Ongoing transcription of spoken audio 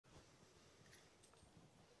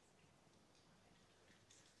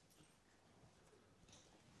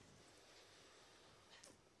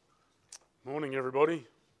Morning, everybody.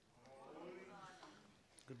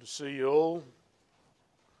 Good to see you all.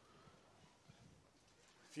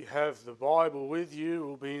 If you have the Bible with you,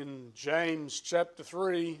 we'll be in James chapter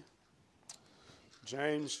 3.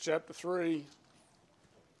 James chapter 3.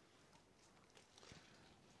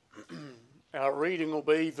 Our reading will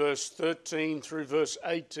be verse 13 through verse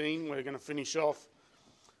 18. We're going to finish off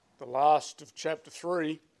the last of chapter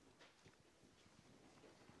 3.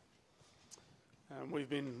 And we've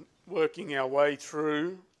been working our way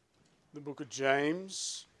through the book of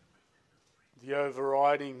James, the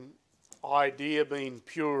overriding idea being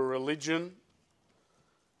pure religion,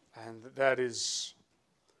 and that is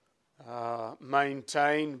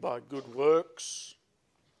maintained by good works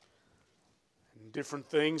and different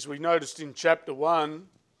things. We noticed in chapter 1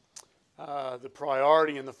 the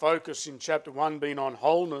priority and the focus in chapter 1 being on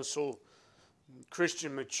wholeness or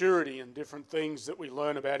Christian maturity, and different things that we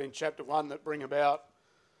learn about in chapter 1 that bring about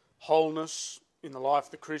wholeness in the life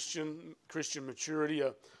of the Christian maturity,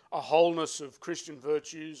 a wholeness of Christian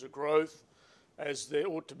virtues, a growth as there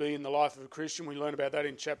ought to be in the life of a Christian. We learn about that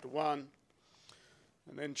in chapter 1.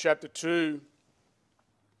 And then chapter 2,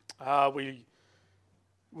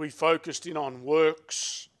 we focused in on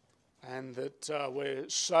works, and that we're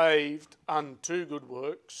saved unto good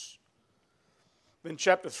works. Then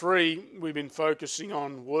chapter 3, we've been focusing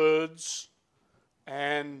on words,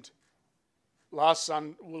 and last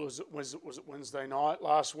Wednesday night?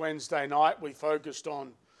 Last Wednesday night we focused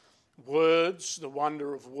on words, the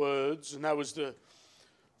wonder of words, and that was the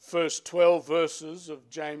first 12 verses of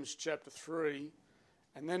James chapter 3.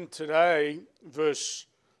 And then today, verse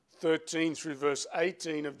 13 through verse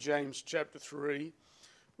 18 of James chapter 3,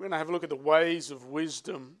 we're going to have a look at the ways of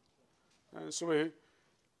wisdom.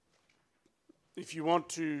 If you want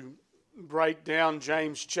to break down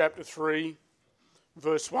James chapter 3,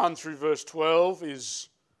 verse 1 through verse 12 is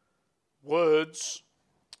words.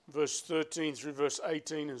 Verse 13 through verse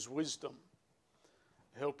 18 is wisdom.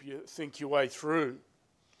 Help you think your way through.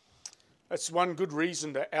 That's one good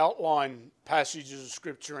reason to outline passages of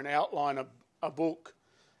Scripture and outline a book,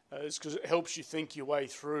 is because it helps you think your way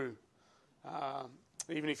through.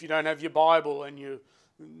 Even if you don't have your Bible and you're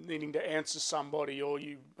needing to answer somebody, or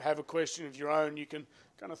you have a question of your own, you can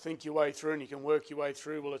kind of think your way through and you can work your way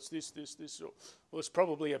through. Well, it's this, or well, it's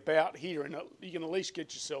probably about here, and you can at least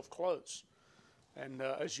get yourself close. And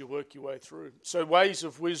as you work your way through. So, ways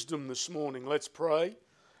of wisdom this morning. Let's pray,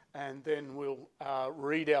 and then we'll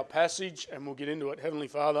read our passage and we'll get into it. Heavenly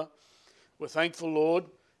Father, we're thankful, Lord,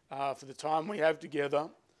 for the time we have together.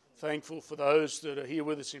 Thankful for those that are here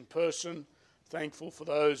with us in person. Thankful for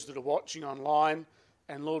those that are watching online.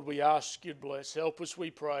 And Lord, we ask you to bless. Help us,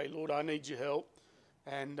 we pray. Lord, I need your help.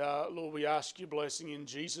 And Lord, we ask your blessing in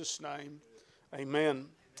Jesus' name. Amen.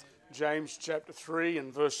 James chapter 3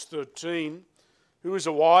 and verse 13. Who is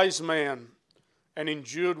a wise man and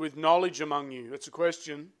endued with knowledge among you? That's a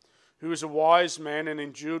question. Who is a wise man and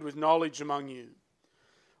endued with knowledge among you?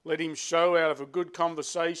 Let him show out of a good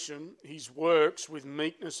conversation his works with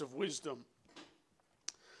meekness of wisdom.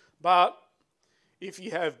 But if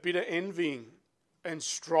ye have bitter envying and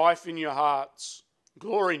strife in your hearts,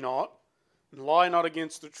 glory not, and lie not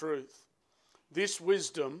against the truth. This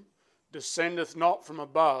wisdom descendeth not from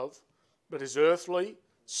above, but is earthly,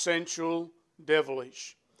 sensual,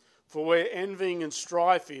 devilish. For where envying and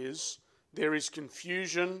strife is, there is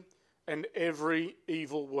confusion and every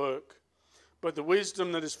evil work. But the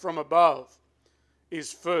wisdom that is from above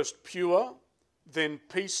is first pure, then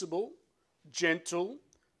peaceable, gentle,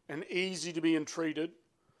 and easy to be entreated,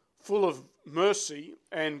 full of mercy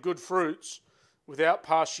and good fruits, without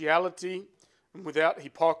partiality and without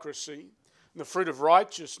hypocrisy. And the fruit of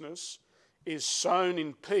righteousness is sown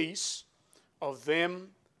in peace of them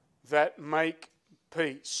that make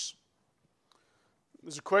peace.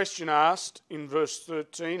 There's a question asked in verse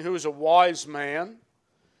 13, who is a wise man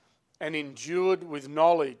and endued with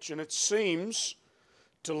knowledge? And it seems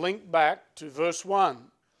to link back to verse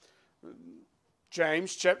 1.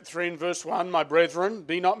 James chapter 3 and verse 1, my brethren,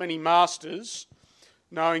 be not many masters,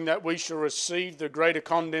 knowing that we shall receive the greater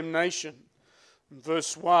condemnation. And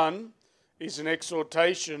verse 1 is an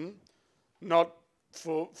exhortation not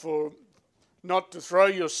to throw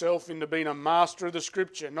yourself into being a master of the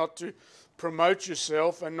Scripture, not to promote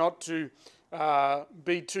yourself and not to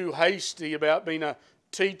be too hasty about being a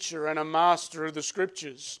teacher and a master of the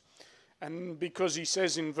Scriptures. And because he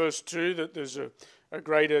says in verse 2 that there's a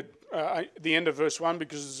greater, the end of verse 1,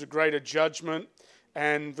 because there's a greater judgment,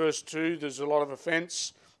 and verse 2, there's a lot of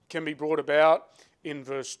offence can be brought about in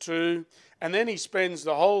verse 2. And then he spends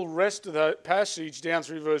the whole rest of the passage down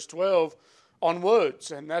through verse 12 on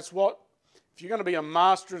words, and that's what If you're going to be a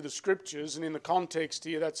master of the Scriptures, and in the context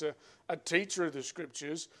here, that's a teacher of the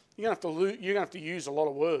Scriptures, you're going to have to use a lot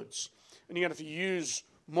of words. And you're going to have to use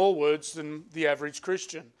more words than the average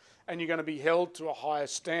Christian. And you're going to be held to a higher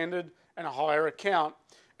standard and a higher account.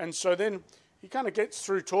 And so then he kind of gets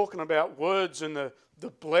through talking about words and the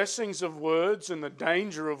blessings of words and the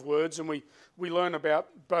danger of words. And we learn about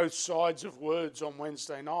both sides of words on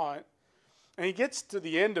Wednesday night. And he gets to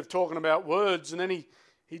the end of talking about words, and then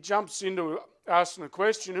he jumps into asking a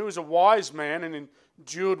question, who is a wise man and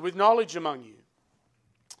endued with knowledge among you?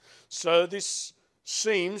 So this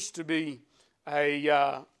seems to be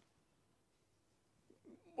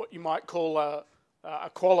what you might call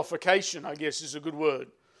a qualification, I guess is a good word.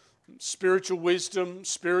 Spiritual wisdom,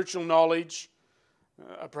 spiritual knowledge,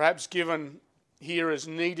 are perhaps given here as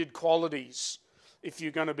needed qualities if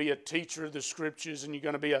you're going to be a teacher of the Scriptures and you're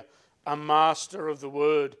going to be a master of the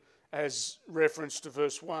Word, as referenced to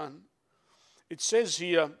verse 1. It says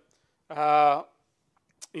here,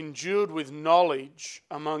 endued with knowledge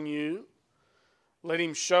among you, let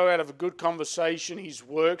him show out of a good conversation his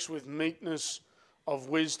works with meekness of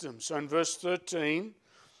wisdom. So in verse 13,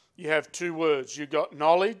 you have two words. You got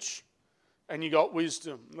knowledge and you got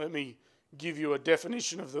wisdom. Let me give you a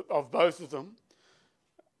definition of both of them.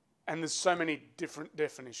 And there's so many different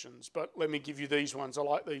definitions, but let me give you these ones. I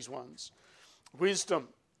like these ones. Wisdom.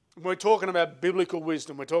 We're talking about biblical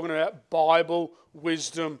wisdom. We're talking about Bible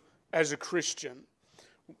wisdom as a Christian.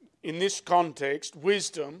 In this context,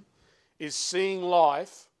 wisdom is seeing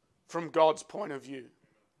life from God's point of view.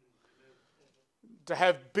 To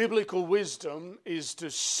have biblical wisdom is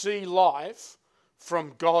to see life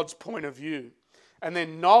from God's point of view. And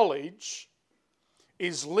then knowledge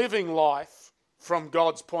is living life from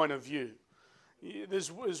God's point of view.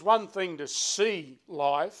 There's one thing to see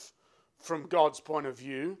life from God's point of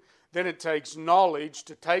view. Then it takes knowledge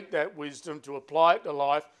to take that wisdom, to apply it to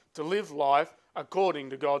life, to live life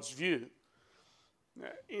according to God's view.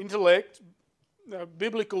 Intellect,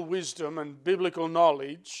 biblical wisdom and biblical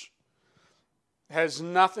knowledge has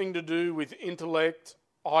nothing to do with intellect,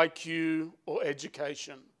 IQ, or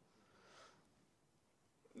education.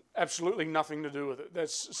 Absolutely nothing to do with it.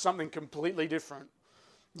 That's something completely different.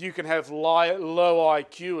 You can have low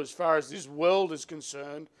IQ as far as this world is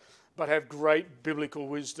concerned, but have great biblical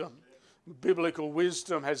wisdom. Biblical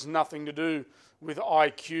wisdom has nothing to do with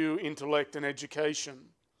IQ, intellect, and education.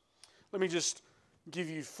 Let me just give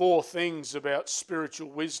you 4 things about spiritual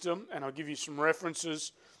wisdom, and I'll give you some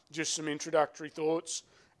references, just some introductory thoughts,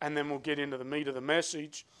 and then we'll get into the meat of the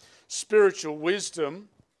message. Spiritual wisdom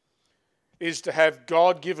is to have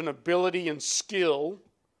God-given ability and skill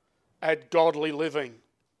at godly living.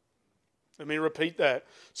 Let me repeat that.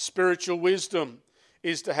 Spiritual wisdom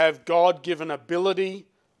is to have God-given ability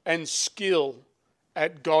and skill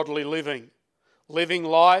at godly living. Living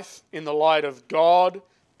life in the light of God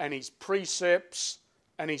and His precepts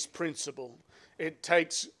and His principle. It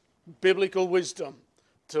takes biblical wisdom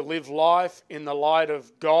to live life in the light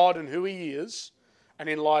of God and who He is, and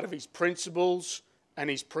in light of His principles and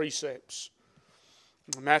His precepts.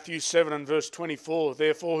 Matthew 7 and verse 24,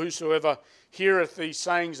 therefore whosoever heareth these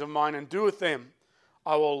sayings of mine and doeth them,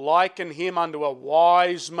 I will liken him unto a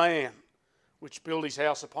wise man, which built his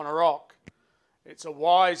house upon a rock. It's a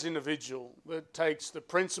wise individual that takes the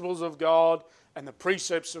principles of God and the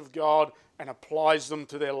precepts of God and applies them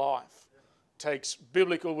to their life. It takes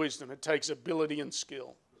biblical wisdom. It takes ability and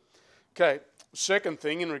skill. Okay, second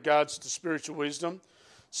thing in regards to spiritual wisdom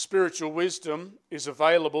is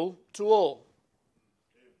available to all.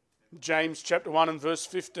 James chapter 1 and verse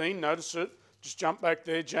 15, notice it. Just jump back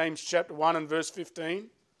there, James chapter 1 and verse 15.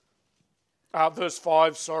 Verse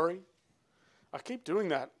 5, sorry. I keep doing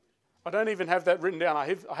that. I don't even have that written down. I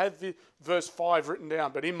have the verse 5 written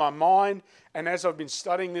down, but in my mind, and as I've been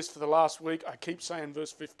studying this for the last week, I keep saying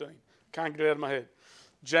verse 15. Can't get it out of my head.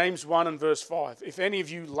 James 1 and verse 5. If any of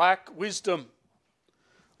you lack wisdom,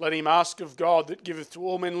 let him ask of God that giveth to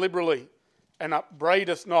all men liberally, and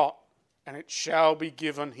upbraideth not, and it shall be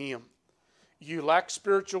given him. You lack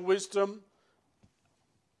spiritual wisdom,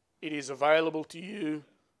 it is available to you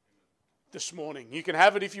this morning. You can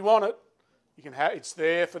have it if you want it. It's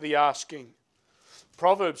there for the asking.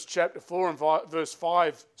 Proverbs chapter 4 and verse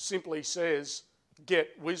 5 simply says,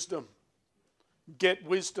 get wisdom. Get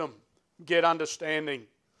wisdom. Get understanding.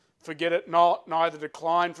 Forget it not, neither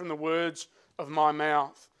decline from the words of my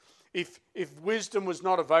mouth. If wisdom was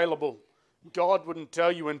not available, God wouldn't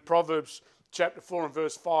tell you in Proverbs chapter 4 and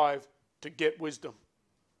verse 5 to get wisdom.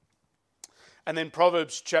 And then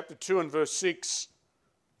Proverbs chapter 2 and verse 6,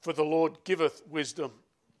 for the Lord giveth wisdom.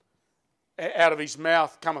 Out of his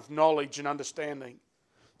mouth cometh knowledge and understanding.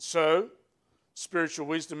 So, Spiritual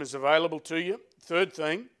wisdom is available to you. Third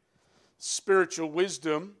thing, spiritual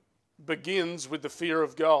wisdom begins with the fear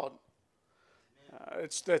of God.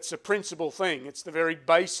 That's a principal thing. It's the very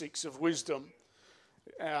basics of wisdom.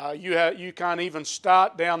 You can't even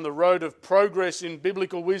start down the road of progress in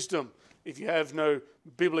biblical wisdom if you have no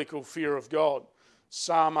biblical fear of God.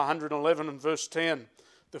 Psalm 111 and verse 10,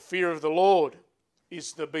 the fear of the Lord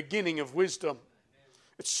is the beginning of wisdom.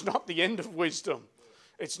 It's not the end of wisdom.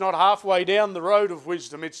 It's not halfway down the road of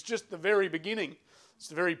wisdom. It's just the very beginning. It's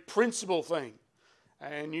the very principal thing.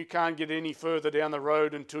 And you can't get any further down the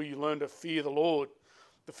road until you learn to fear the Lord.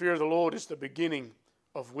 The fear of the Lord is the beginning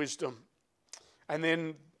of wisdom. And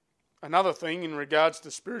then another thing in regards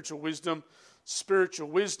to spiritual wisdom,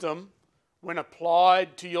 when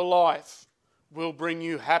applied to your life, will bring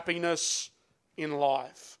you happiness in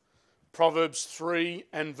life. Proverbs 3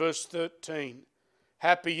 and verse 13.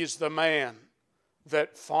 Happy is the man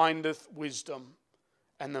that findeth wisdom,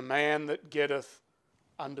 and the man that getteth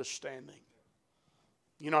understanding.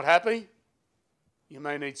 You're not happy? You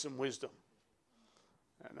may need some wisdom.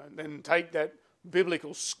 And then take that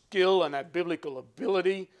biblical skill and that biblical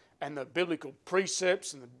ability and the biblical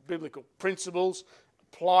precepts and the biblical principles,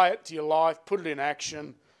 apply it to your life, put it in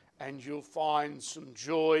action, and you'll find some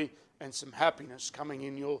joy and some happiness coming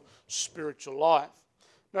in your spiritual life.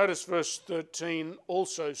 Notice verse 13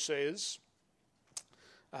 also says,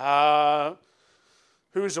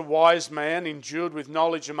 who is a wise man endued with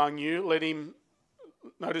knowledge among you? Let him,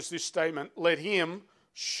 notice this statement, let him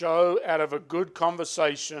show out of a good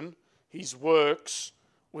conversation his works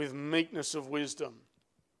with meekness of wisdom.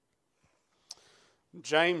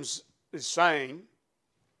 James is saying,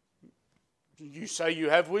 you say you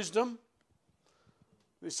have wisdom?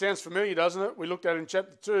 This sounds familiar, doesn't it? We looked at it in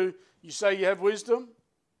chapter 2. You say you have wisdom?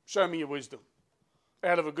 Show me your wisdom.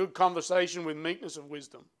 Out of a good conversation with meekness of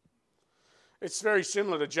wisdom. It's very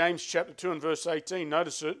similar to James chapter 2 and verse 18.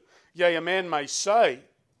 Notice it. Yea, a man may say,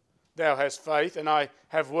 thou hast faith, and I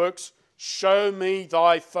have works. Show me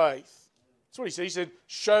thy faith. That's what he said. He said,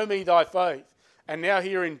 show me thy faith. And now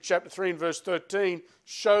here in chapter 3 and verse 13,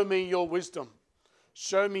 show me your wisdom.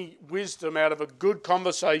 Show me wisdom out of a good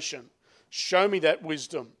conversation. Show me that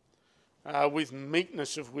wisdom with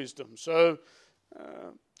meekness of wisdom. So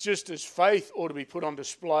just as faith ought to be put on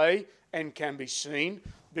display and can be seen,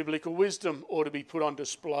 biblical wisdom ought to be put on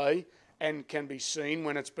display and can be seen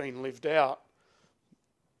when it's been lived out.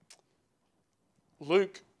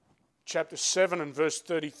 Luke chapter 7 and verse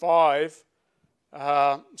 35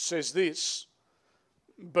 says this,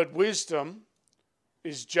 but wisdom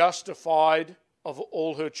is justified of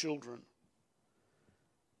all her children.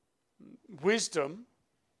 Wisdom,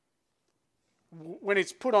 when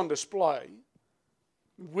it's put on display,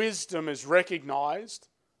 wisdom is recognized,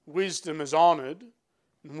 wisdom is honored,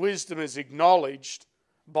 and wisdom is acknowledged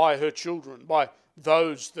by her children, by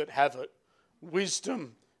those that have it.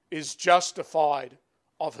 Wisdom is justified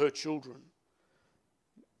of her children.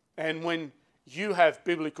 And when you have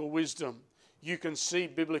biblical wisdom, you can see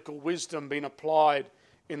biblical wisdom being applied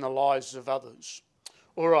in the lives of others.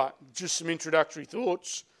 All right, just some introductory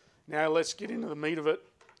thoughts. Now let's get into the meat of it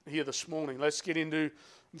here this morning. Let's get into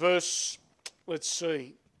verse, let's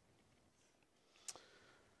see.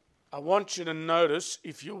 I want you to notice,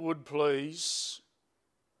 if you would please,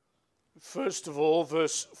 first of all,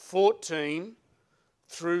 verse 14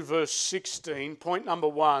 through verse 16. Point number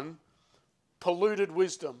 1, polluted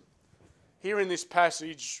wisdom. Here in this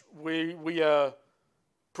passage, we are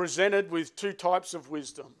presented with two types of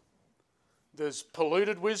wisdom. There's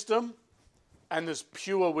polluted wisdom and there's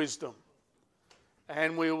pure wisdom.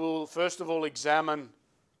 And we will first of all examine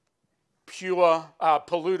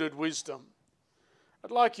polluted wisdom. I'd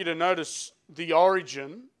like you to notice the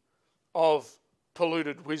origin of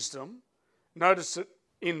polluted wisdom. Notice it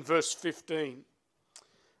in verse 15.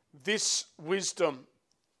 This wisdom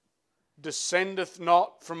descendeth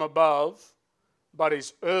not from above, but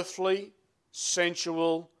is earthly,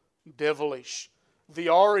 sensual, devilish. The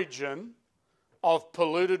origin of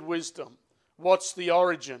polluted wisdom. What's the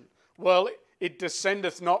origin? Well, it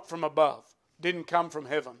descendeth not from above. Didn't come from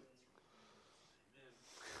heaven.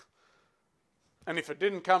 And if it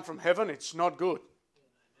didn't come from heaven, it's not good.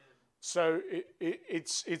 So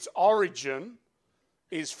its origin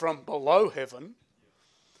is from below heaven.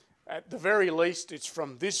 At the very least, it's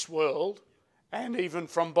from this world and even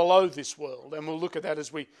from below this world. And we'll look at that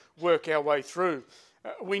as we work our way through.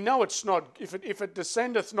 We know it's not, if it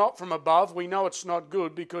descendeth not from above, we know it's not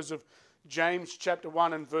good because of James chapter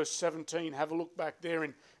 1 and verse 17. Have a look back there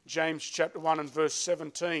in James chapter 1 and verse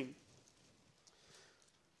 17.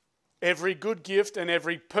 Every good gift and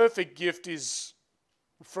every perfect gift is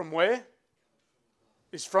from where?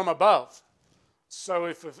 is from above. So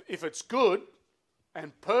if it's good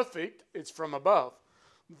and perfect, it's from above.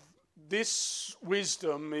 This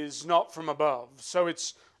wisdom is not from above. So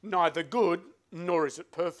it's neither good nor is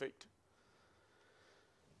it perfect.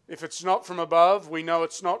 If it's not from above, we know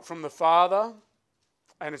it's not from the Father,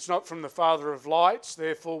 and it's not from the Father of lights.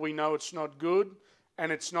 Therefore, we know it's not good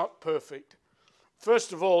and it's not perfect.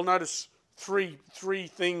 First of all, notice three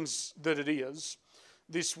things that it is.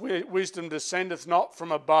 This wisdom descendeth not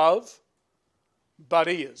from above, but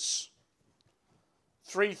is.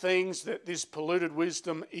 Three things that this polluted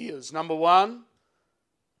wisdom is. Number one,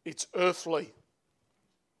 it's earthly.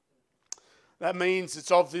 That means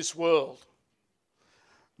it's of this world.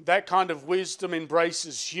 That kind of wisdom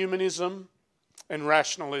embraces humanism and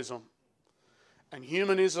rationalism. And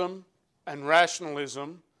humanism and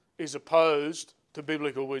rationalism is opposed to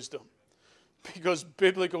biblical wisdom. Because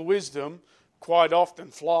biblical wisdom quite often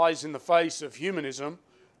flies in the face of humanism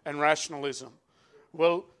and rationalism.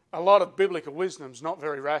 Well, a lot of biblical wisdom is not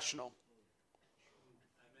very rational.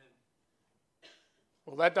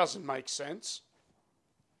 Well, that doesn't make sense.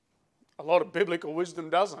 A lot of biblical wisdom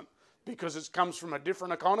doesn't, because it comes from a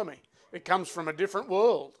different economy. It comes from a different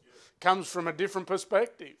world. It comes from a different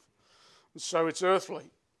perspective. And so it's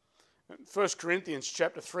earthly. 1 Corinthians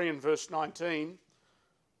chapter 3 and verse 19,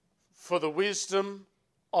 for the wisdom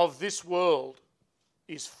of this world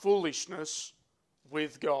is foolishness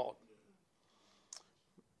with God.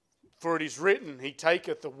 For it is written, he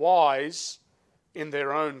taketh the wise in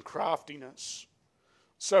their own craftiness.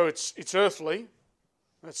 So it's earthly.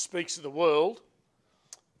 That speaks of the world.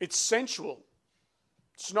 It's sensual.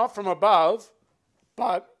 It's not from above,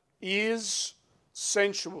 but is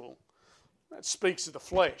sensual. That speaks of the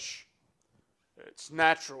flesh. It's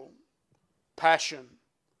natural, passion,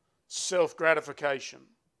 self-gratification.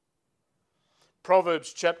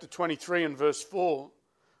 Proverbs chapter 23 and verse 4,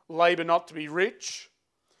 labour not to be rich,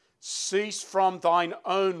 cease from thine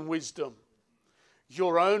own wisdom.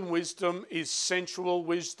 Your own wisdom is sensual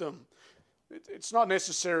wisdom. It's not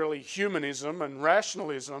necessarily humanism and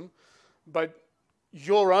rationalism, but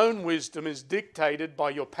your own wisdom is dictated by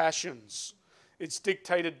your passions. It's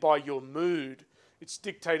dictated by your mood. It's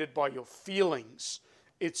dictated by your feelings.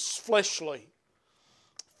 It's fleshly.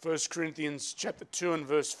 1 Corinthians chapter 2 and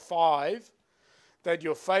verse 5, that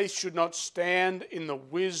your faith should not stand in the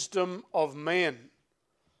wisdom of men,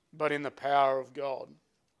 but in the power of God.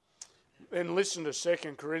 Then listen to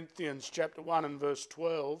 2 Corinthians chapter 1 and verse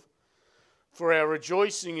 12. For our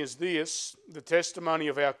rejoicing is this, the testimony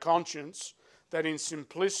of our conscience, that in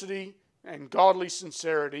simplicity and godly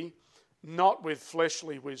sincerity, not with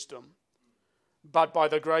fleshly wisdom, but by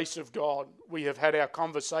the grace of God, we have had our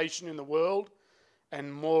conversation in the world,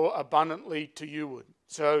 and more abundantly to youward.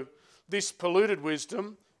 So this polluted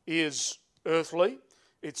wisdom is earthly,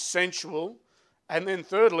 it's sensual, and then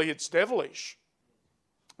thirdly, it's devilish.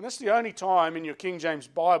 And that's the only time in your King James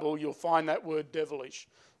Bible you'll find that word devilish.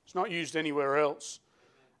 It's not used anywhere else.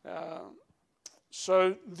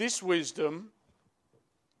 So this wisdom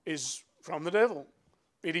is from the devil.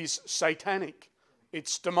 It is satanic.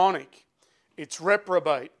 It's demonic. It's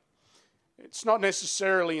reprobate. It's not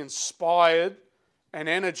necessarily inspired and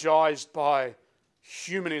energized by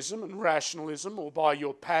humanism and rationalism or by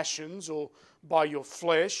your passions or by your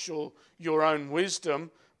flesh or your own wisdom,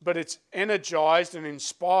 but it's energized and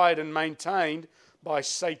inspired and maintained by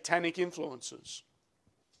satanic influences.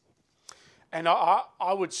 And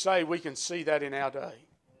I would say we can see that in our day.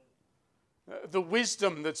 The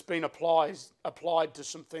wisdom that's been applied to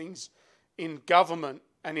some things in government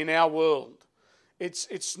and in our world,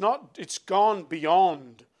 it's gone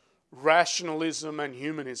beyond rationalism and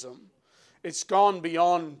humanism. It's gone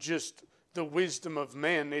beyond just the wisdom of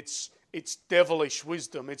men. It's devilish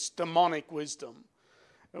wisdom. It's demonic wisdom.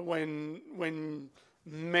 When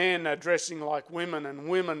men are dressing like women and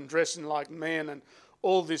women dressing like men and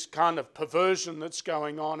all this kind of perversion that's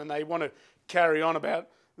going on, and they want to carry on about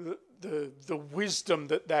the wisdom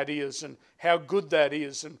that is and how good that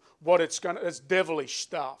is and what it's going to... That's devilish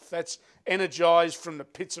stuff. That's energized from the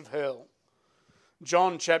pits of hell.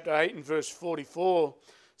 John chapter 8 and verse 44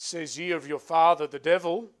 says, ye of your father the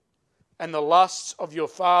devil, and the lusts of your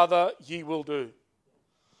father ye will do.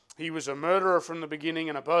 He was a murderer from the beginning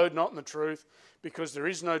and abode not in the truth, because there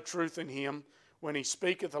is no truth in him. When he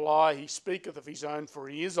speaketh a lie, he speaketh of his own, for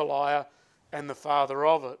he is a liar and the father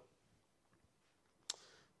of it.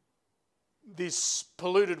 This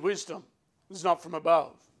polluted wisdom is not from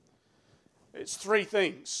above. It's three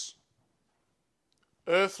things: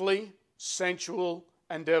 earthly, sensual,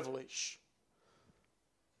 and devilish.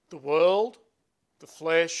 The world, the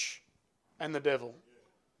flesh, and the devil.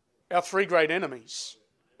 Our three great enemies.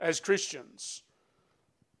 as Christians.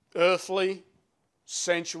 Earthly,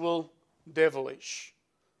 sensual, devilish.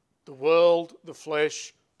 The world, the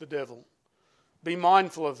flesh, the devil. Be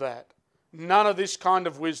mindful of that. None of this kind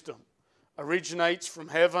of wisdom originates from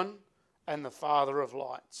heaven and the Father of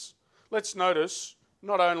lights. Let's notice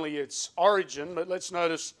not only its origin, but let's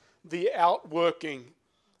notice the outworking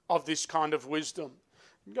of this kind of wisdom.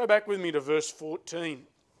 Go back with me to verse 14.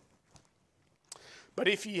 But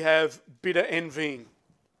if ye have bitter envying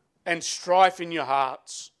and strife in your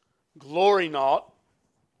hearts, glory not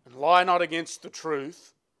and lie not against the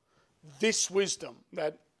truth. This wisdom,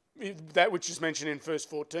 that which is mentioned in verse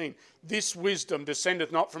 14, this wisdom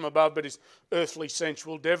descendeth not from above, but is earthly,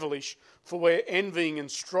 sensual, devilish. For where envying and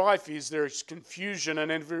strife is, there is confusion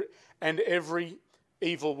and every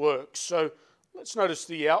evil work. So let's notice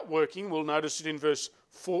the outworking. We'll notice it in verse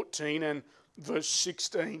 14 and verse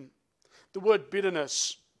 16. The word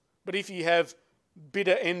bitterness, but if ye have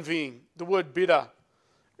bitter envying, the word bitter,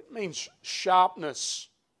 it means sharpness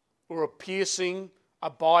or a piercing,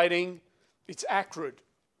 abiding. It's acrid.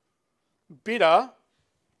 Bitter,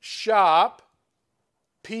 sharp,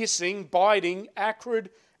 piercing, biting, acrid,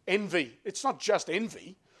 envy. It's not just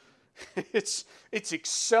envy. It's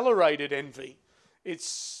accelerated envy.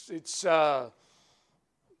 It's hot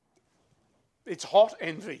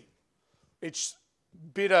envy. It's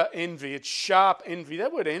bitter envy. It's sharp envy.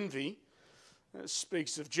 That word envy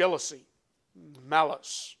speaks of jealousy,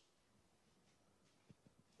 malice.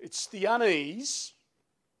 It's the unease.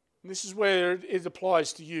 And this is where it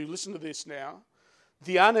applies to you. Listen to this now.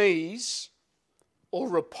 The unease or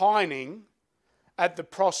repining at the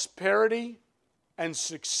prosperity and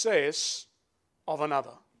success of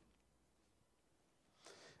another.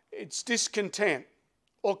 It's discontent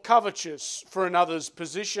or covetous for another's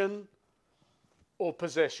position or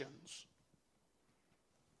possessions.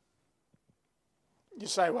 You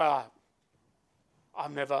say, well,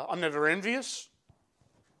 I'm never envious.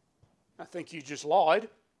 I think you just lied.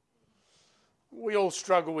 We all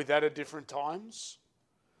struggle with that at different times.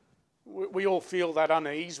 We all feel that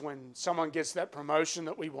unease when someone gets that promotion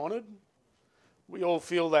that we wanted. We all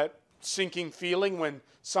feel that sinking feeling when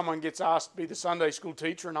someone gets asked to be the Sunday school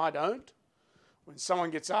teacher and I don't. When someone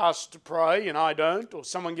gets asked to pray and I don't. Or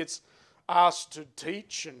someone gets asked to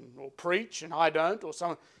teach or preach and I don't. Or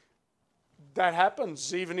someone... That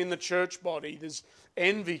happens even in the church body. There's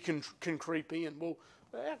envy can creep in. Well,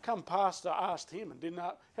 how come Pastor asked him and didn't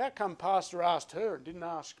ask? How come Pastor asked her and didn't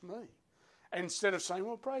ask me? And instead of saying,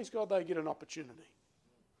 well, praise God, they get an opportunity.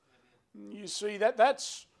 You see,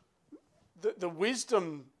 that's the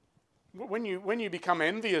wisdom. When you become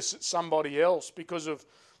envious at somebody else because of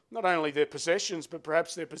not only their possessions, but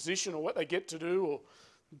perhaps their position or what they get to do or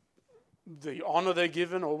the honour they're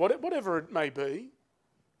given or whatever it may be,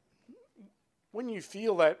 when you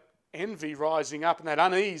feel that envy rising up and that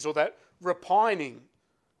unease or that repining,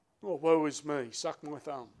 oh, woe is me, suck my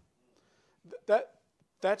thumb.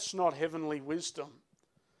 That's not heavenly wisdom.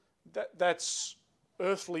 That's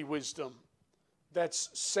earthly wisdom. That's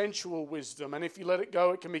sensual wisdom. And if you let it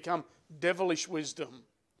go, it can become devilish wisdom.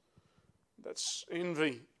 That's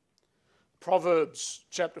envy. Proverbs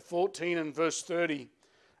chapter 14 and verse 30.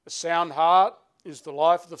 A sound heart is the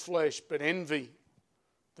life of the flesh, but envy,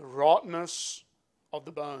 the rottenness of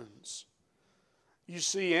the bones. You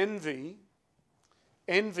see, envy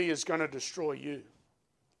is going to destroy you.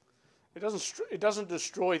 It doesn't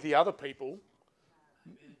destroy the other people.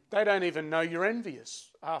 They don't even know you're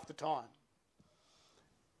envious half the time.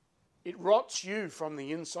 It rots you from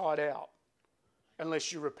the inside out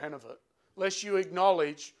unless you repent of it. Unless you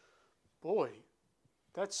acknowledge, boy,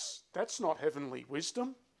 that's not heavenly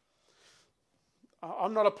wisdom.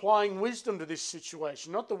 I'm not applying wisdom to this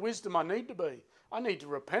situation, not the wisdom I need to be. I need to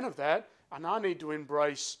repent of that, and I need to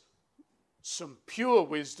embrace some pure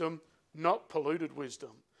wisdom, not polluted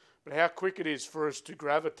wisdom. But how quick it is for us to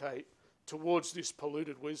gravitate towards this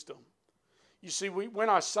polluted wisdom. You see, when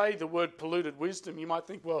I say the word polluted wisdom, you might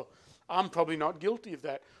think, well, I'm probably not guilty of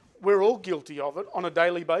that. We're all guilty of it on a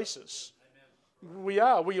daily basis. Amen. We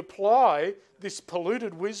are. We apply this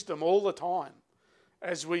polluted wisdom all the time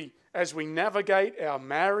as we navigate our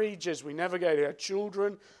marriage, as we navigate our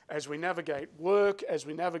children, as we navigate work, as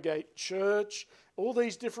we navigate church, all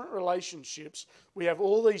these different relationships. We have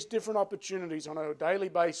all these different opportunities on a daily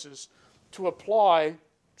basis to apply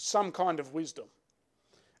some kind of wisdom.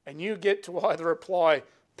 And you get to either apply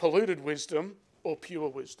polluted wisdom or pure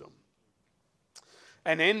wisdom.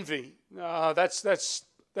 And envy, that's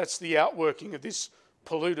the outworking of this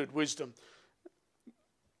polluted wisdom.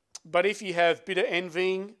 But if you have bitter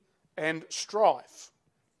envying and strife.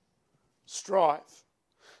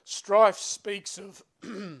 Strife speaks of,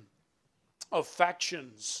 of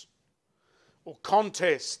factions or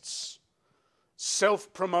contests,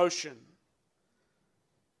 self-promotion,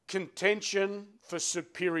 contention for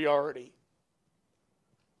superiority,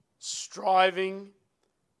 striving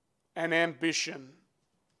and ambition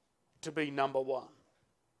to be number one.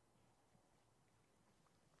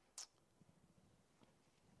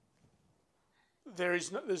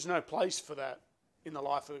 There's no place for that in the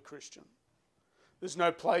life of a Christian. There's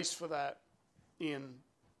no place for that in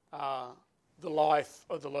the life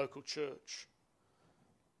of the local church.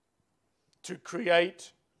 To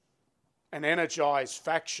create and energize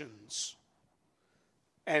factions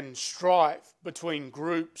and strife between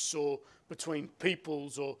groups or between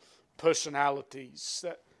peoples or personalities,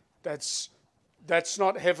 that's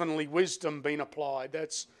not heavenly wisdom being applied.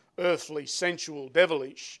 That's earthly, sensual,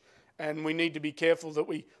 devilish. And we need to be careful that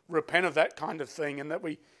we repent of that kind of thing, and that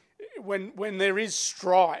we, when there is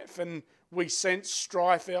strife and we sense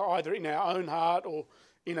strife either in our own heart or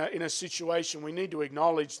in a situation, we need to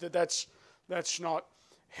acknowledge that that's not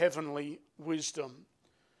heavenly wisdom.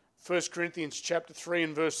 1 Corinthians chapter 3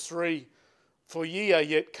 and verse 3, "For ye are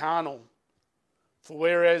yet carnal, for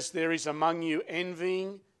whereas there is among you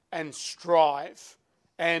envying and strife,"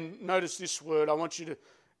 and notice this word, I want you to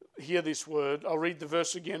hear this word. I'll read the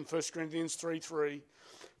verse again, 1 Corinthians 3:3.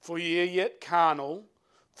 "For ye are yet carnal,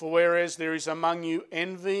 for whereas there is among you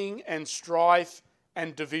envying and strife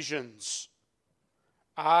and divisions,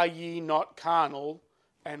 are ye not carnal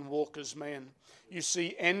and walk as men?" You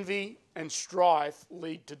see, envy and strife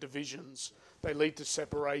lead to divisions. They lead to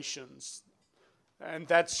separations. And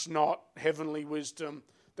that's not heavenly wisdom.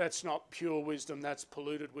 That's not pure wisdom. That's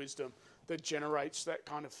polluted wisdom that generates that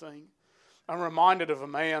kind of thing. I'm reminded of a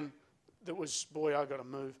man that was,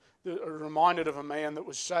 reminded of a man that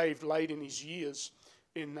was saved late in his years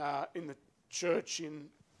in the church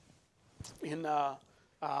in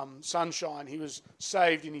Sunshine. He was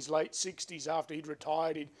saved in his late 60s after he'd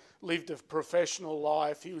retired. He'd lived a professional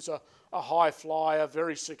life. He was a high flyer,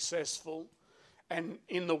 very successful. And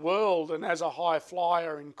in the world, and as a high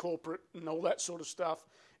flyer in corporate and all that sort of stuff,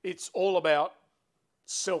 it's all about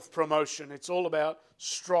self-promotion. It's all about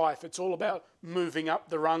strife. It's all about moving up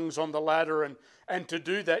the rungs on the ladder. And to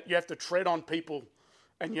do that, you have to tread on people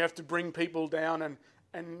and you have to bring people down.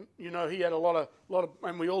 And you know, he had a lot of,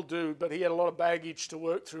 and we all do, but he had a lot of baggage to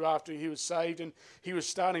work through after he was saved. And he was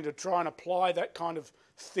starting to try and apply that kind of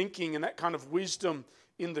thinking and that kind of wisdom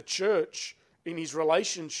in the church, in his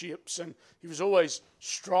relationships. And he was always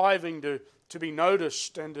striving to be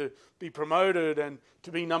noticed and to be promoted and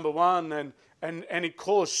to be number one. And it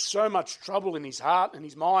caused so much trouble in his heart and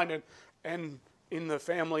his mind and in the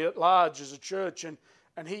family at large as a church. And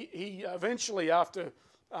he eventually, after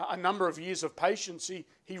a number of years of patience,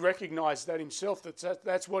 he recognized that himself,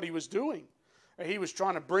 that's what he was doing. He was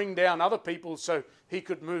trying to bring down other people so he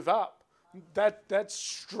could move up. That's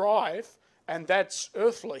strife, and that's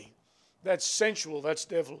earthly. That's sensual, that's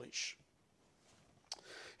devilish.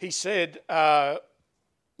 He said,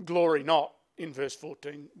 glory not, in verse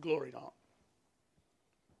 14, glory not.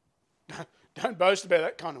 Don't boast about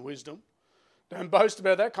that kind of wisdom. Don't boast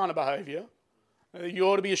about that kind of behaviour. You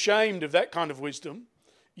ought to be ashamed of that kind of wisdom.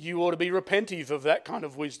 You ought to be repentive of that kind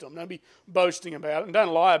of wisdom. Don't be boasting about it, and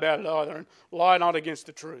don't lie about it either, and lie not against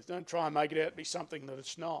the truth. Don't try and make it out to be something that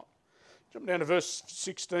it's not. Jump down to verse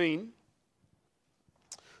 16.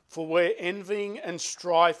 "For where envying and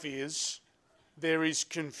strife is, there is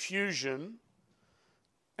confusion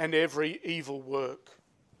and every evil work."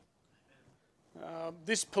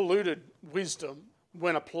 This polluted wisdom,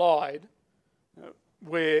 when applied,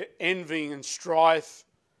 where envying and strife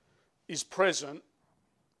is present,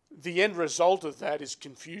 the end result of that is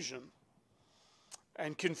confusion.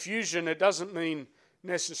 And confusion, it doesn't mean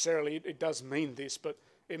necessarily, it does mean this, but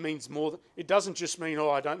it means more. It doesn't just mean, oh,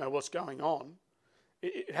 I don't know what's going on.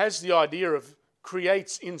 It has the idea of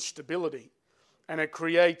creates instability, and it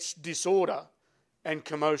creates disorder and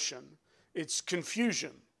commotion. It's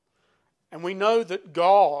confusion. And we know that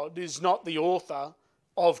God is not the author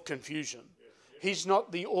of confusion. He's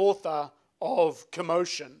not the author of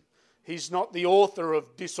commotion. He's not the author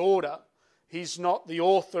of disorder. He's not the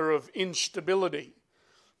author of instability.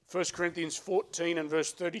 1 Corinthians 14 and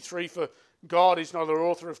verse 33, "For God is not the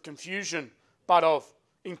author of confusion, but of,"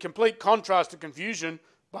 in complete contrast to confusion,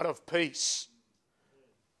 "but of peace,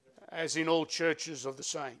 as in all churches of the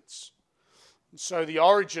saints." And so the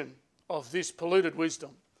origin of this polluted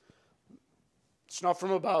wisdom, it's not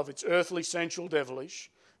from above, it's earthly, sensual, devilish.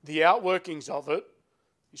 The outworkings of it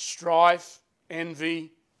is strife,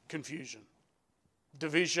 envy, confusion,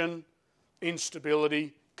 division,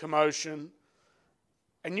 instability, commotion.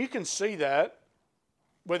 And you can see that,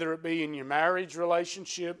 whether it be in your marriage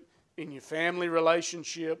relationship, in your family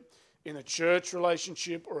relationship, in a church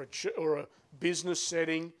relationship, or a business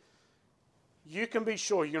setting. You can be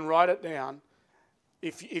sure, you can write it down,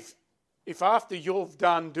 if after you've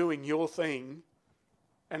done doing your thing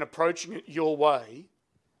and approaching it your way,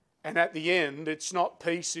 and at the end it's not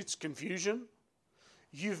peace, it's confusion,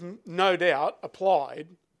 you've no doubt applied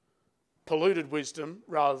polluted wisdom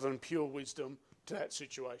rather than pure wisdom to that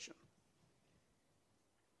situation.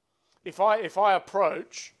 If I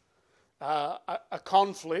approach a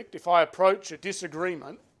conflict, if I approach a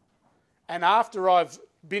disagreement, and after I've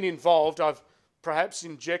been involved, I've perhaps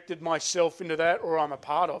injected myself into that, or I'm a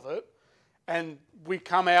part of it, and we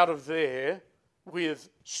come out of there with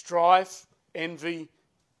strife, envy,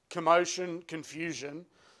 commotion, confusion,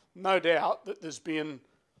 no doubt that there's been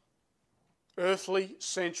earthly,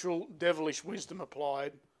 sensual, devilish wisdom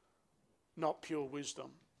applied, not pure wisdom.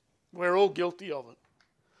 We're all guilty of it.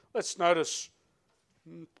 Let's notice,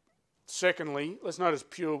 secondly, let's notice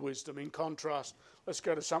pure wisdom. In contrast, let's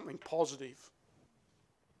go to something positive.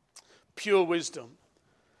 Pure wisdom.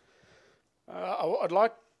 I'd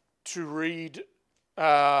like to read,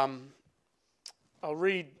 I'll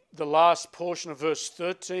read the last portion of verse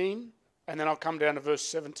 13, and then I'll come down to verse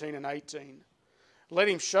 17 and 18. Let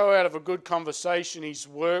him show out of a good conversation his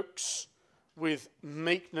works with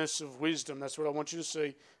meekness of wisdom. That's what I want you to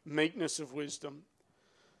see, meekness of wisdom.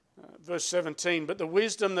 Verse 17, but the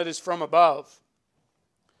wisdom that is from above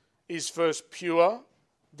is first pure,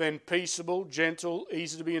 then peaceable, gentle,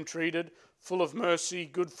 easy to be entreated, full of mercy,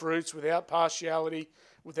 good fruits, without partiality,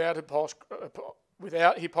 without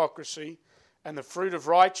hypocrisy, and the fruit of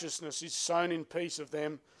righteousness is sown in peace of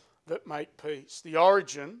them that make peace. The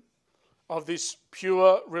origin of this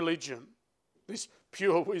pure religion, this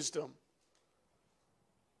pure wisdom,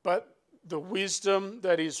 but the wisdom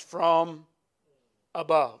that is from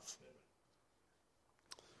above.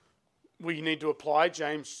 We need to apply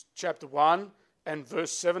James chapter 1 and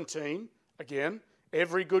verse 17 again.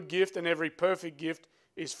 Every good gift and every perfect gift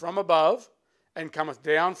is from above and cometh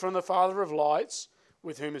down from the Father of lights,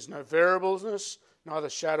 with whom is no variableness, neither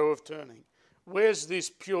shadow of turning. Where's this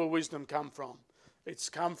pure wisdom come from? It's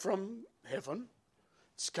come from heaven.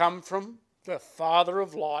 It's come from the Father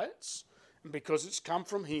of lights. And because it's come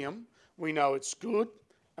from him, we know it's good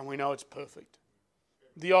and we know it's perfect.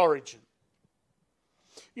 The origin.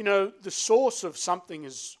 You know, the source of something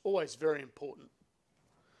is always very important.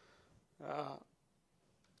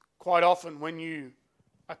 Quite often when you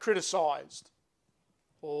are criticised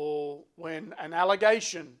or when an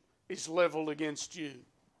allegation is levelled against you,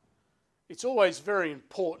 it's always very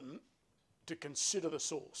important to consider the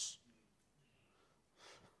source.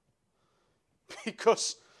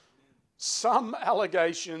 Because some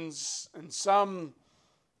allegations and some,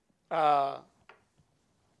 what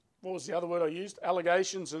was the other word I used?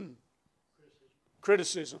 Allegations and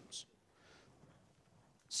criticisms.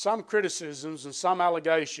 Some criticisms and some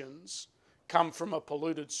allegations come from a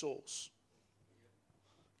polluted source.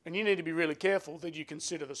 And you need to be really careful that you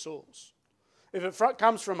consider the source. If it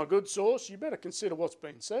comes from a good source, you better consider what's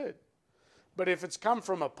been said. But if it's come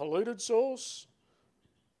from a polluted source,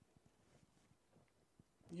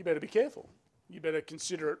 you better be careful. You better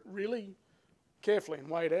consider it really carefully and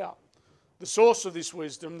weigh it out. The source of this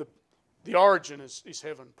wisdom, the origin is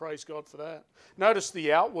heaven. Praise God for that. Notice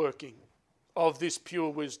the outworking of this pure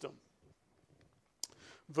wisdom.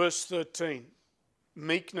 Verse 13,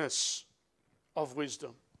 meekness of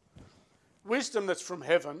wisdom. Wisdom that's from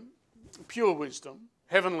heaven, pure wisdom,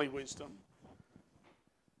 heavenly wisdom,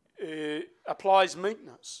 applies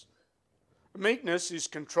meekness. Meekness is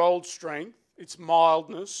controlled strength. It's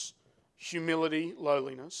mildness, humility,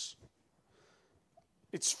 lowliness.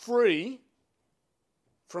 It's free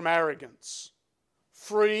from arrogance,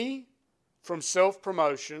 free from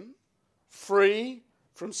self-promotion, free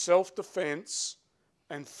from self-defense,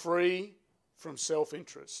 and free from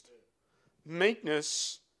self-interest.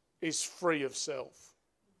 Meekness is free of self.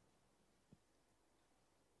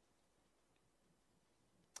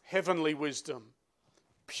 Heavenly wisdom,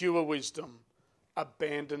 pure wisdom,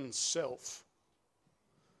 abandons self.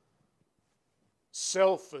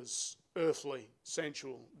 Self is earthly,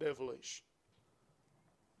 sensual, devilish.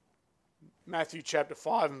 Matthew chapter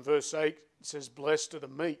 5 and verse 8 says, blessed are the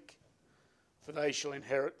meek, for they shall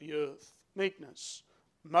inherit the earth. Meekness.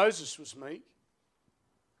 Moses was meek.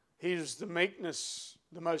 He was the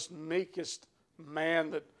most meekest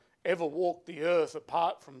man that ever walked the earth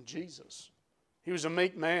apart from Jesus. He was a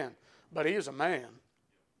meek man, but he was a man.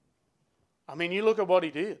 I mean, you look at what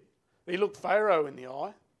he did. He looked Pharaoh in the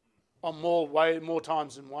eye on way more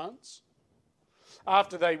times than once.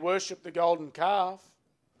 After they worshipped the golden calf,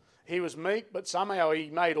 he was meek, but somehow he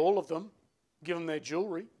made all of them, give them their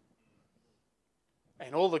jewelry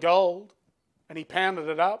and all the gold, and he pounded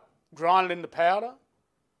it up, grinded it into powder,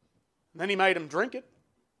 and then he made them drink it.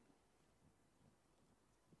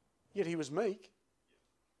 Yet he was meek.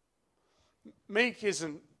 Meek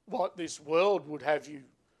isn't what this world would have you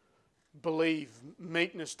believe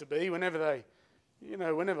meekness to be. Whenever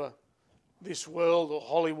this world or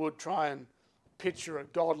Hollywood try and picture a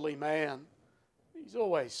godly man, he's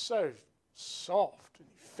always so soft and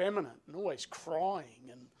effeminate and always crying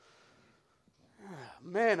and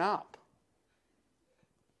man up.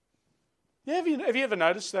 Yeah, have you ever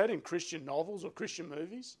noticed that in Christian novels or Christian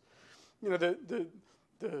movies? You know,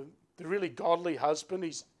 the really godly husband,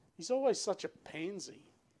 he's always such a pansy.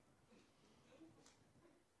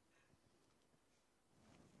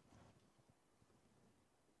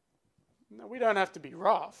 No, we don't have to be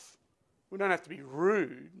rough. We don't have to be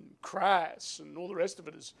rude and crass and all the rest of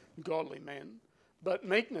it as godly men. But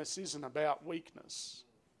meekness isn't about weakness.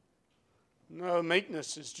 No,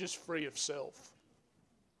 meekness is just free of self.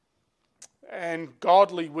 And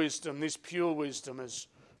godly wisdom, this pure wisdom, is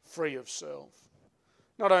free of self.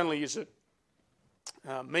 Not only is it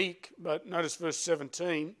meek, but notice verse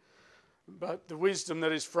 17, but the wisdom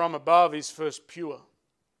that is from above is first pure.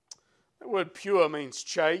 The word pure means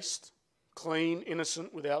chaste, clean,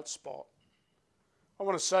 innocent, without spot. I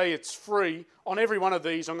want to say it's free. On every one of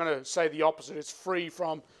these, I'm going to say the opposite. It's free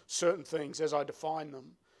from certain things as I define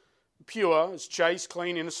them. Pure is chaste,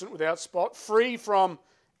 clean, innocent, without spot. Free from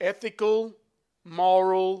ethical,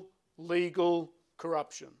 moral, legal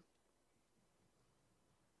corruption.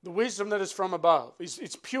 The wisdom that is from above,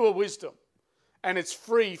 it's pure wisdom. And it's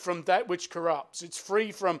free from that which corrupts. It's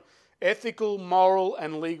free from ethical, moral,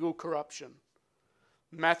 and legal corruption.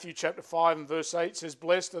 Matthew chapter 5 and verse 8 says,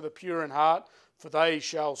 "Blessed are the pure in heart, for they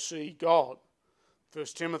shall see God."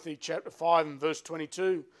 1 Timothy chapter 5 and verse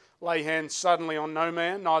 22, "Lay hands suddenly on no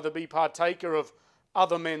man, neither be partaker of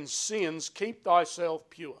other men's sins. Keep thyself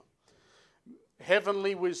pure."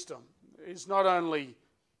 Heavenly wisdom is not only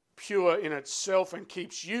pure in itself and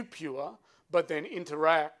keeps you pure, but then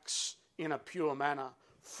interacts in a pure manner,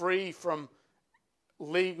 free from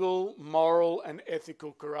legal, moral, and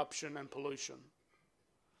ethical corruption and pollution.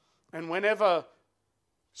 And whenever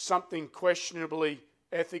something questionably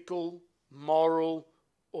ethical, moral,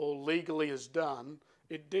 or legally is done,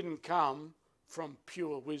 it didn't come from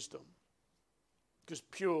pure wisdom. Because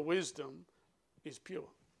pure wisdom is pure.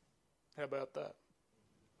 How about that?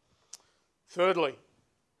 Thirdly,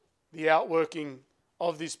 the outworking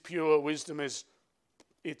of this pure wisdom is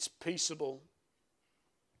it's peaceable.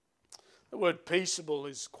 The word peaceable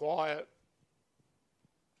is quiet,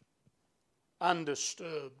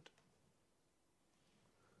 undisturbed,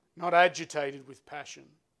 not agitated with passion.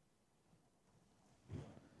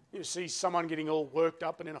 You see someone getting all worked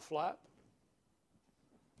up and in a flap,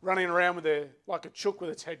 running around like a chook with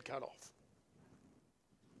its head cut off.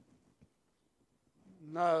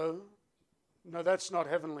 No, that's not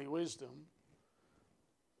heavenly wisdom.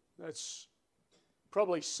 That's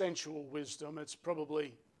probably sensual wisdom. It's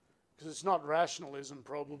probably, because it's not rationalism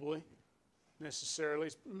probably, necessarily.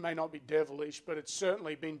 It may not be devilish, but it's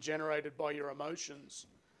certainly been generated by your emotions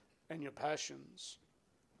and your passions.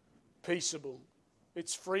 Peaceable.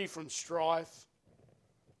 It's free from strife,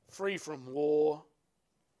 free from war,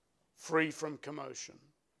 free from commotion.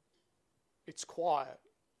 It's quiet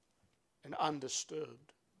and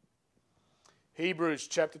undisturbed. Hebrews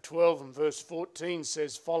chapter 12 and verse 14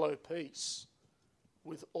 says, "Follow peace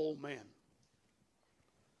with all men,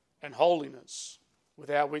 and holiness,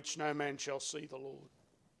 without which no man shall see the Lord."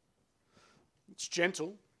 It's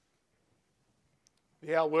gentle.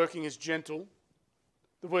 The outworking is gentle.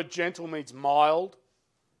 The word gentle means mild,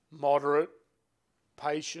 moderate,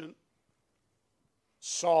 patient,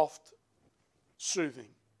 soft,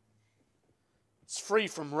 soothing. It's free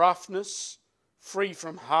from roughness, free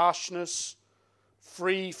from harshness,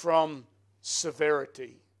 free from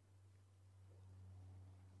severity.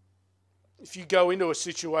 If you go into a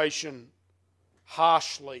situation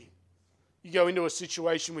harshly, you go into a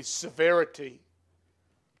situation with severity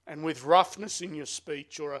and with roughness in your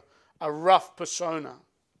speech or a rough persona,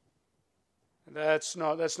 that's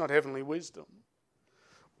not heavenly wisdom.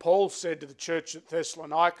 Paul said to the church at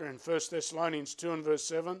Thessalonica in 1 Thessalonians 2 and verse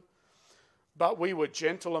 7, "But we were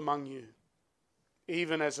gentle among you,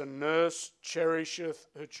 even as a nurse cherisheth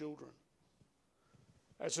her children."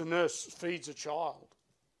 As a nurse feeds a child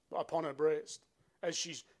upon her breast, as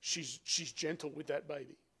she's gentle with that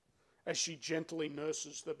baby, as she gently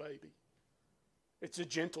nurses the baby. It's a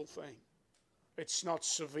gentle thing. It's not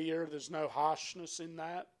severe. There's no harshness in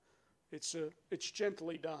that. It's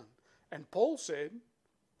gently done. And Paul said,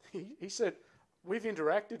 he said, we've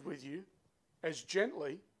interacted with you as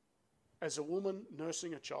gently as a woman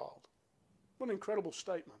nursing a child. What an incredible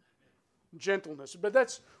statement. Gentleness. But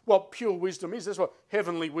that's what pure wisdom is. That's what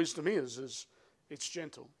heavenly wisdom is it's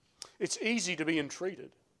gentle. It's easy to be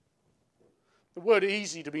entreated. The word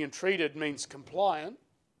easy to be entreated means compliant,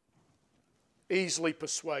 easily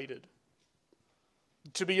persuaded,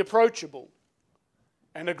 to be approachable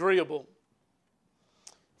and agreeable,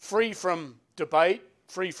 free from debate,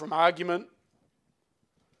 free from argument.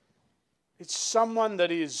 It's someone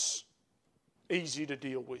that is easy to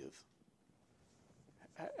deal with.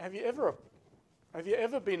 Have you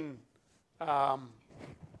ever been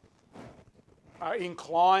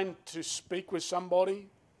inclined to speak with somebody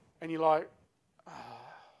and you're like, I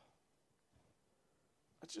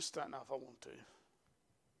just don't know if I want to.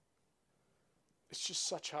 It's just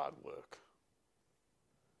such hard work.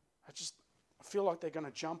 I feel like they're going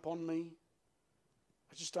to jump on me.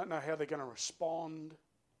 I just don't know how they're going to respond.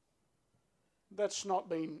 That's not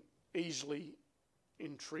being easily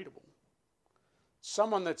entreatable.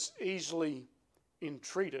 Someone that's easily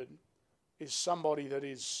entreated is somebody that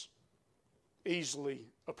is easily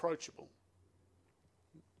approachable.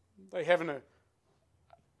 They have an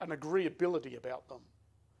agreeability about them.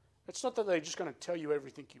 It's not that they're just going to tell you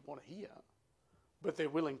everything you want to hear, but they're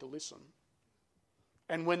willing to listen.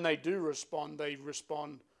 And when they do respond, they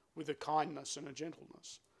respond with a kindness and a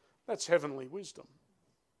gentleness. That's heavenly wisdom.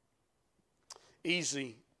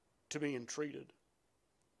 Easy to be entreated.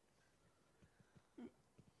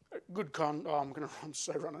 I'm running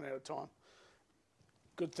out of time.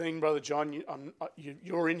 Good thing, Brother John,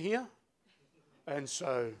 you're in here, and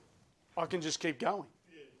so I can just keep going.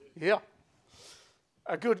 Yeah.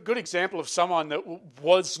 A good example of someone that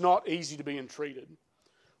was not easy to be entreated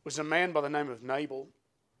was a man by the name of Nabal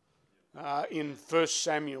in 1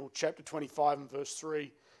 Samuel chapter 25 and verse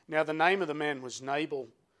 3. Now the name of the man was Nabal,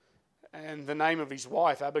 and the name of his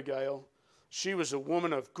wife Abigail. She was a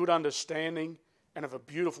woman of good understanding and of a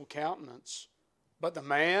beautiful countenance. But the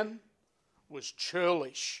man was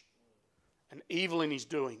churlish and evil in his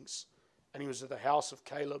doings, and he was of the house of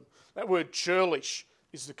Caleb. That word churlish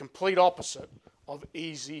is the complete opposite of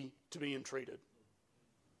easy to be entreated.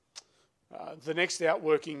 The next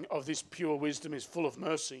outworking of this pure wisdom is full of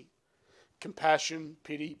mercy, compassion,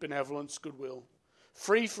 pity, benevolence, goodwill,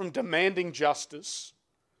 free from demanding justice,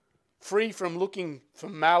 free from looking for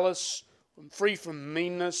malice, free from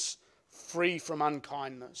meanness, free from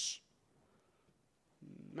unkindness.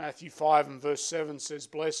 Matthew 5 and verse 7 says,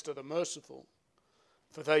 "Blessed are the merciful,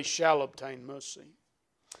 for they shall obtain mercy."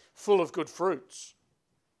 Full of good fruits.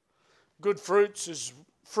 Good fruits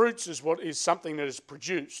is what is something that is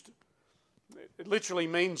produced. It literally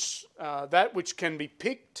means that which can be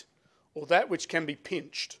picked or that which can be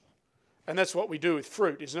pinched. And that's what we do with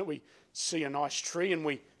fruit, isn't it? We see a nice tree and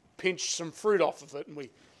we pinch some fruit off of it, and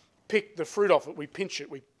we pick the fruit off it, we pinch it,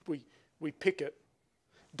 we pick it.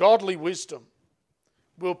 Godly wisdom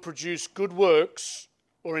will produce good works,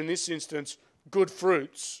 or in this instance, good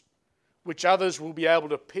fruits, which others will be able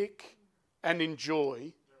to pick and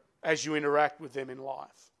enjoy as you interact with them in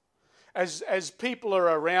life. As people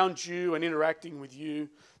are around you and interacting with you,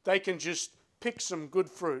 they can just pick some good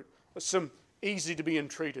fruit, some easy to be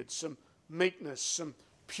entreated, some meekness, some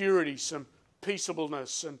purity, some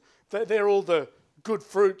peaceableness, and they're all the good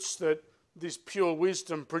fruits that this pure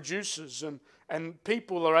wisdom produces, and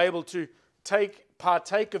people are able to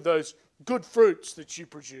partake of those good fruits that you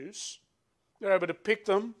produce. They're able to pick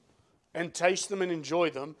them and taste them and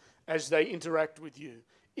enjoy them as they interact with you,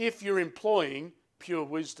 if you're employing pure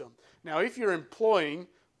wisdom. Now, if you're employing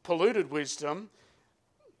polluted wisdom,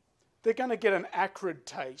 they're going to get an acrid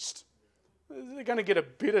taste. They're going to get a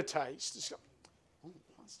bitter taste. It's like, oh,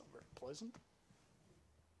 that's not very pleasant.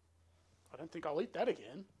 I don't think I'll eat that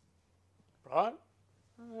again. Right?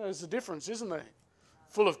 There's a difference, isn't there?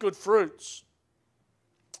 Full of good fruits.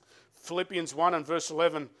 Philippians 1 and verse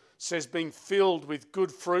 11 says, being filled with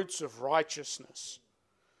good fruits of righteousness.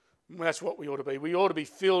 That's what we ought to be. We ought to be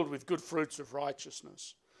filled with good fruits of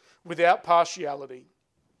righteousness. Without partiality.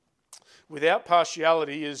 Without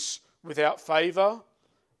partiality is without favour.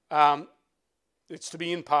 It's to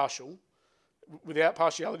be impartial. Without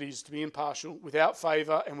partiality is to be impartial, without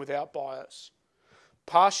favour and without bias.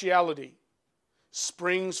 Partiality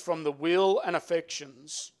springs from the will and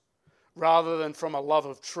affections rather than from a love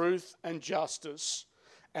of truth and justice,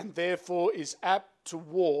 and therefore is apt to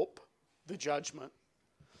warp the judgment.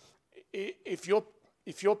 If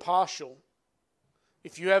you're partial,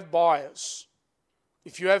 if you have bias,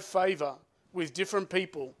 if you have favour with different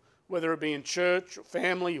people, whether it be in church, or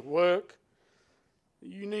family, work,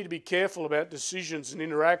 you need to be careful about decisions and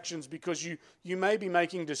interactions, because you may be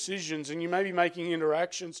making decisions and you may be making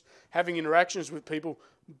interactions, having interactions with people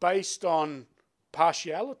based on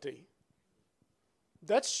partiality.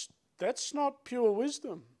 That's not pure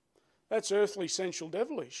wisdom. That's earthly, sensual,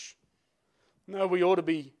 devilish. No, we ought to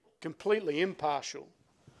be completely impartial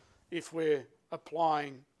if we're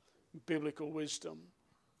applying biblical wisdom.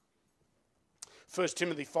 1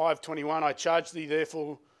 Timothy 5:21, I charge thee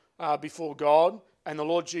therefore before God and the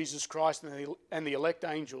Lord Jesus Christ and the elect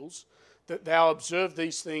angels, that thou observe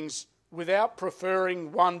these things without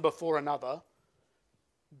preferring one before another.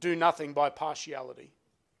 Do nothing by partiality.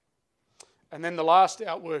 And then the last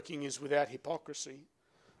outworking is without hypocrisy.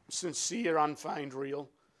 Sincere, unfeigned, real.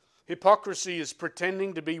 Hypocrisy is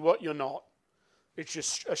pretending to be what you're not. It's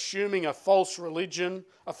just assuming a false religion,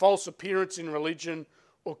 a false appearance in religion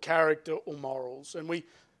or character or morals. And we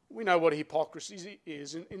know what hypocrisy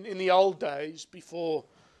is. In the old days, before,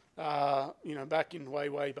 back in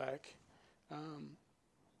way back,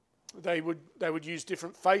 they would use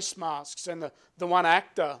different face masks, and the one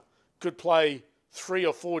actor could play 3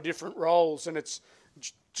 or 4 different roles, and it's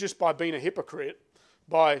just by being a hypocrite,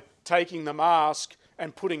 by taking the mask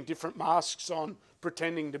and putting different masks on,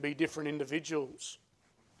 pretending to be different individuals.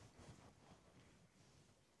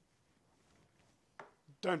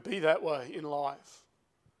 Don't be that way in life.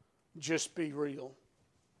 Just be real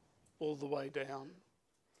all the way down.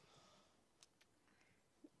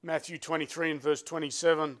 Matthew 23 and verse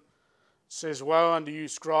 27 says, Woe unto you,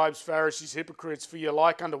 scribes, Pharisees, hypocrites, for ye are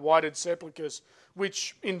like unto whited sepulchres,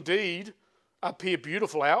 which indeed appear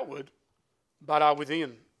beautiful outward, but are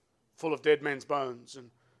within full of dead men's bones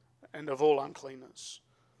and of all uncleanness.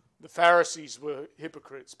 The Pharisees were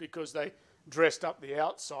hypocrites because they dressed up the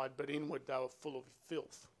outside, but inward they were full of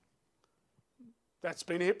filth. That's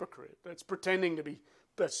being a hypocrite. That's pretending to be,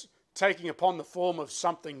 that's taking upon the form of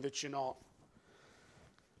something that you're not.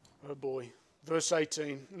 Oh boy. Verse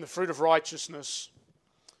 18, and the fruit of righteousness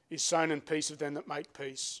is sown in peace of them that make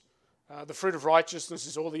peace. The fruit of righteousness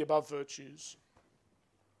is all the above virtues.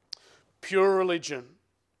 Pure religion,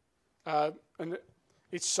 and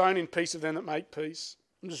it's sown in peace of them that make peace.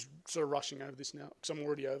 I'm just sort of rushing over this now because I'm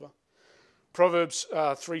already over. Proverbs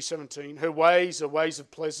 3:17, her ways are ways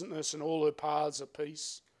of pleasantness and all her paths are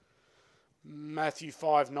peace. Matthew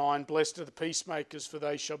 5:9, blessed are the peacemakers, for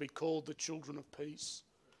they shall be called the children of peace.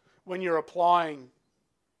 When you're applying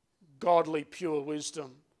godly, pure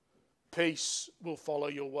wisdom, peace will follow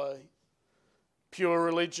your way. Pure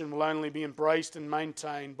religion will only be embraced and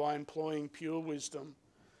maintained by employing pure wisdom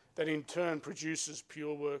that in turn produces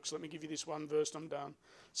pure works. Let me give you this one verse and I'm done.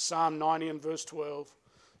 Psalm 90 and verse 12.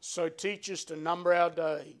 So teach us to number our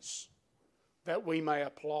days, that we may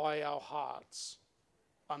apply our hearts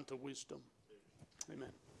unto wisdom.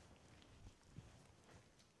 Amen.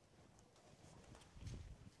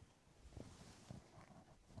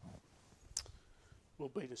 We'll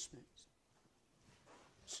be dismissed.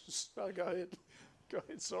 Go ahead. Go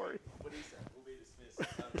ahead, sorry. What do you say? We'll be dismissed.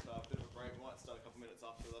 A bit of a break. We might start a couple minutes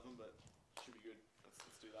after 11, but should be good.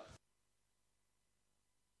 Let's do that.